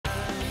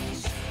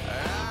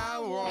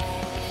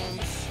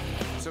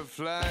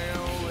fly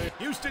away.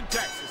 Houston,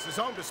 Texas is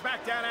home to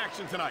SmackDown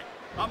action tonight.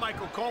 I'm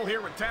Michael Cole here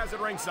with Taz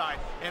at ringside,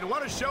 and what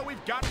a show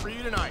we've got for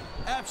you tonight.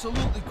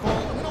 Absolutely,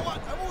 Cole. You know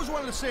what? I've always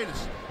wanted to say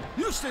this.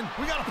 Houston,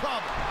 we got a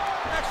problem.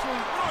 Actually,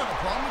 we don't have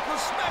a problem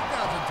because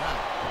SmackDown's in town.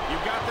 You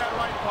got that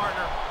right,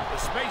 partner. The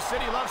Space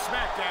City loves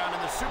SmackDown, and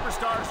the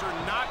superstars are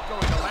not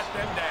going to let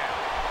them down.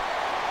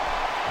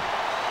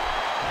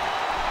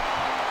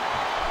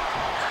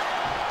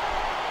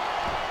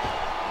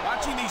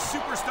 Watching these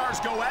superstars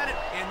go at it,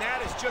 and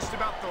that is just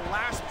about the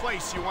last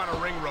place you want a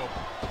ring rope.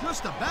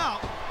 Just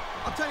about?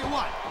 I'll tell you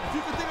what, if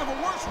you could think of a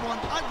worse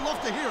one, I'd love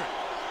to hear it.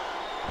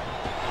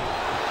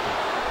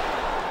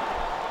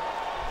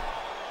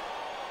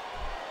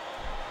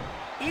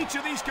 Each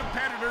of these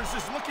competitors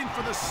is looking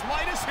for the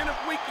slightest hint of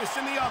weakness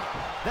in the other.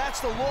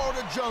 That's the law of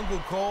the jungle,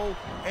 Cole.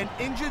 An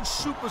injured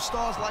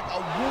superstar's like a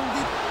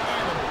wounded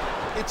animal.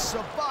 It's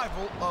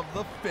survival of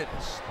the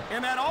fittest.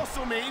 And that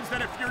also means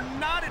that if you're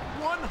not at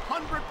 100%,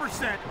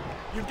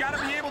 you've got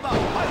to be able to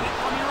hide it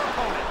from your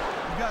opponent.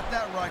 You got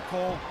that right,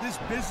 Cole. This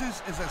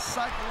business is as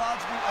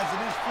psychological as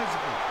it is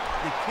physical.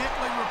 You can't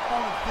let your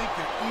opponent think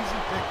you're easy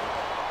picking.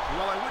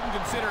 Well, I wouldn't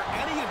consider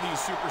any of these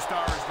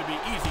superstars to be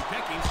easy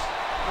pickings,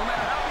 no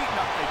matter how beaten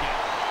up they get.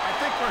 I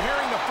think we're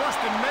hearing the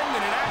First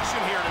Amendment in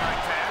action here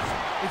tonight, Taz.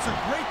 It's a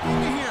great thing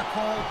to hear,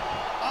 Cole.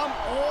 I'm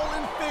all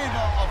in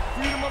favor of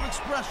freedom of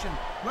expression,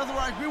 whether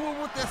I agree with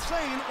what they're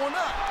saying or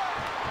not.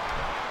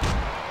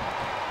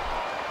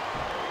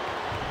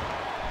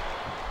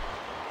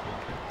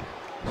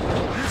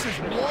 This is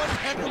one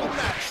heck of a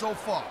match so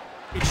far.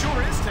 It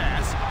sure is,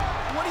 Taz.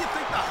 What do you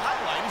think the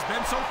highlight has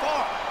been so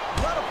far?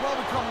 That'll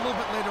probably come a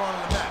little bit later on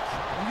in the match.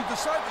 When you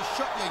decide to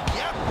shut your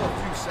yap for a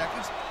few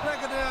seconds, then I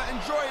can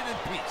enjoy it in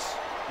peace.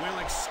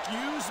 Well,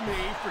 excuse me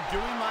for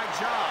doing my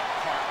job,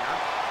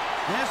 partner.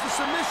 There's the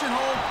submission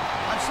hold.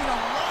 I've seen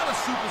a lot of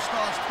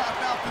superstars tap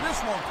out to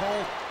this one,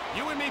 Cole.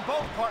 You and me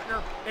both,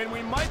 partner, and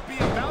we might be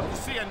about to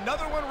see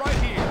another one right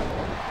here.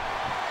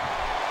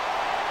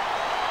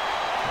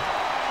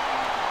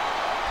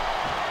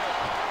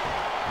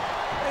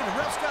 Hey, the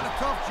ref's got a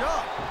tough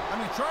job. I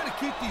mean, trying to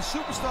keep these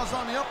superstars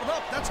on the up and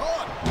up, that's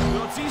hard.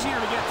 Well, it's easier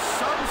to get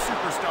some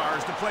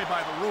superstars to play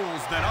by the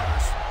rules than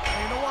others.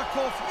 Hey, you know what,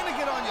 Cole? If you're going to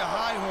get on your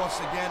high horse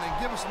again and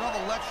give us another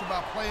lecture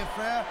about playing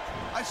fair,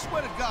 I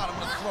swear to God, I'm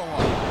going to throw up.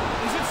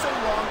 Is it so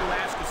wrong to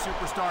ask a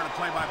superstar to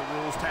play by the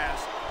rules,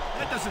 Taz?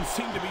 That doesn't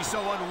seem to be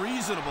so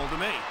unreasonable to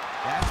me.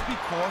 That's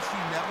because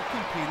you never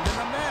competed in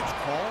a match,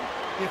 Cole.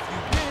 If you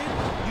did,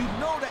 you'd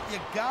know that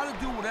you gotta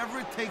do whatever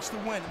it takes to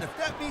win. And if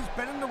that means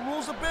bending the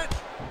rules a bit,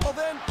 well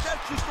then,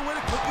 that's just the way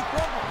the cookie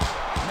crumbles.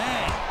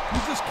 Man,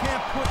 you just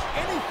can't put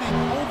anything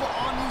over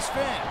on these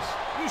fans.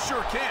 You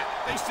sure can't.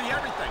 They see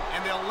everything,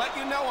 and they'll let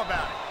you know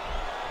about it.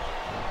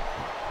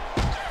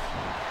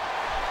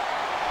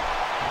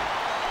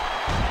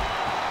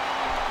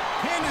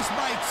 Candice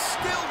might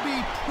still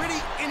be pretty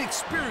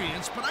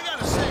inexperienced, but I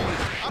gotta say,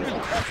 I'm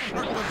impressed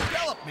with her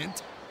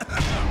development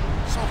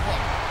so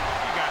far.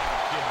 You gotta be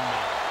kidding me.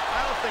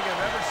 I don't think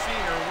I've ever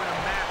seen her win a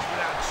match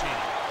without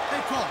cheating.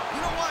 Hey, Cole,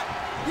 you know what?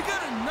 You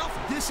got enough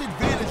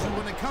disadvantages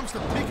when it comes to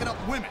picking up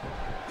women.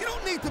 You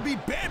don't need to be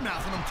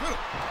bad-mouthing them, too.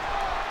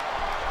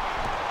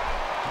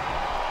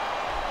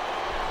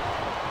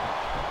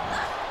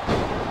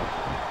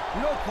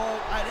 You know, Cole,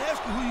 I'd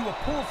ask you who you were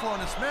pulling for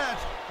in this match,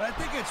 but I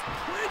think it's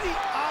pretty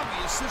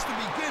obvious since the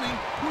beginning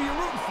who you're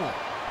rooting for.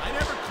 I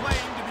never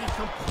claimed to be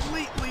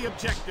completely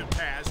objective,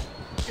 Taz.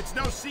 It's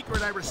no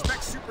secret I respect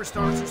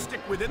superstars who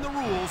stick within the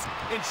rules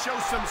and show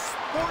some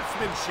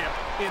sportsmanship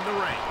in the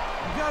ring.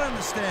 You gotta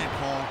understand,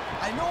 Cole.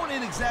 I know it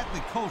ain't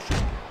exactly kosher,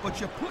 but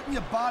you're putting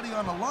your body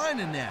on the line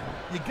in there.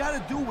 You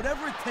gotta do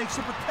whatever it takes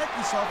to protect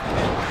yourself and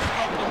pick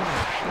up the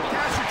win.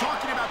 Taz, you're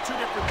talking about two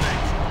different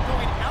things.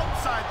 Going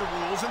outside the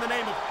rules in the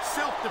name of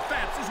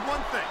self-defense is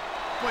one thing,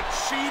 but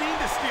cheating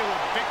to steal a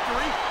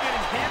victory and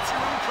enhance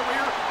your own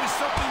career is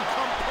something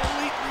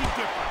completely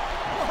different.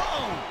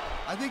 Whoa!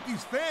 I think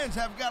these fans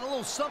have got a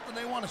little something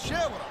they want to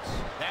share with us.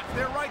 That's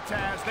their right,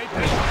 Taz. They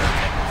pay for their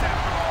tickets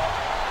after all.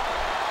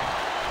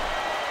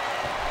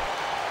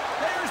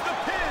 There's the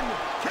pin.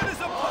 Can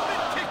his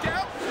opponent kick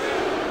out?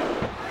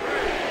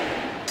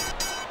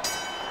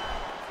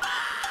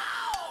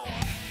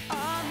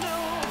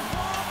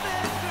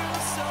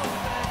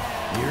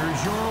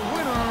 Here's your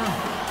winner,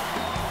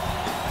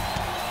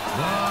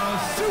 the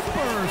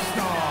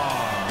Superstar.